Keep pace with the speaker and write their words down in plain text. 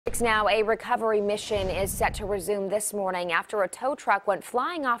Now, a recovery mission is set to resume this morning after a tow truck went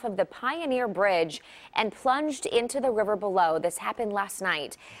flying off of the Pioneer Bridge and plunged into the river below. This happened last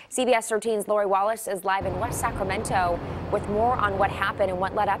night. CBS 13's Lori Wallace is live in West Sacramento with more on what happened and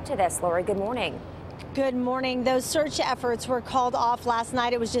what led up to this. Lori, good morning. Good morning. Those search efforts were called off last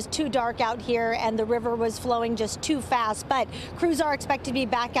night. It was just too dark out here and the river was flowing just too fast. But crews are expected to be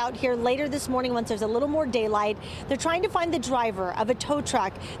back out here later this morning once there's a little more daylight. They're trying to find the driver of a tow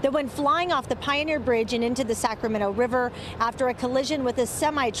truck that went flying off the Pioneer Bridge and into the Sacramento River after a collision with a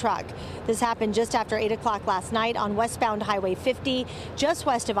semi-truck. This happened just after 8 o'clock last night on westbound Highway 50, just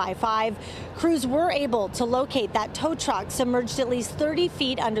west of I-5. Crews were able to locate that tow truck submerged at least 30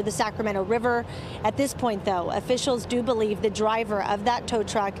 feet under the Sacramento River. At this point, though, officials do believe the driver of that tow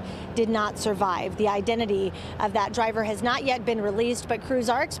truck did not survive. The identity of that driver has not yet been released, but crews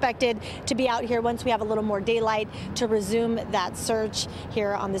are expected to be out here once we have a little more daylight to resume that search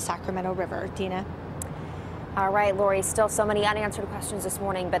here on the Sacramento River. Tina. All right, Lori, still so many unanswered questions this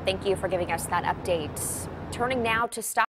morning, but thank you for giving us that update. Turning now to stop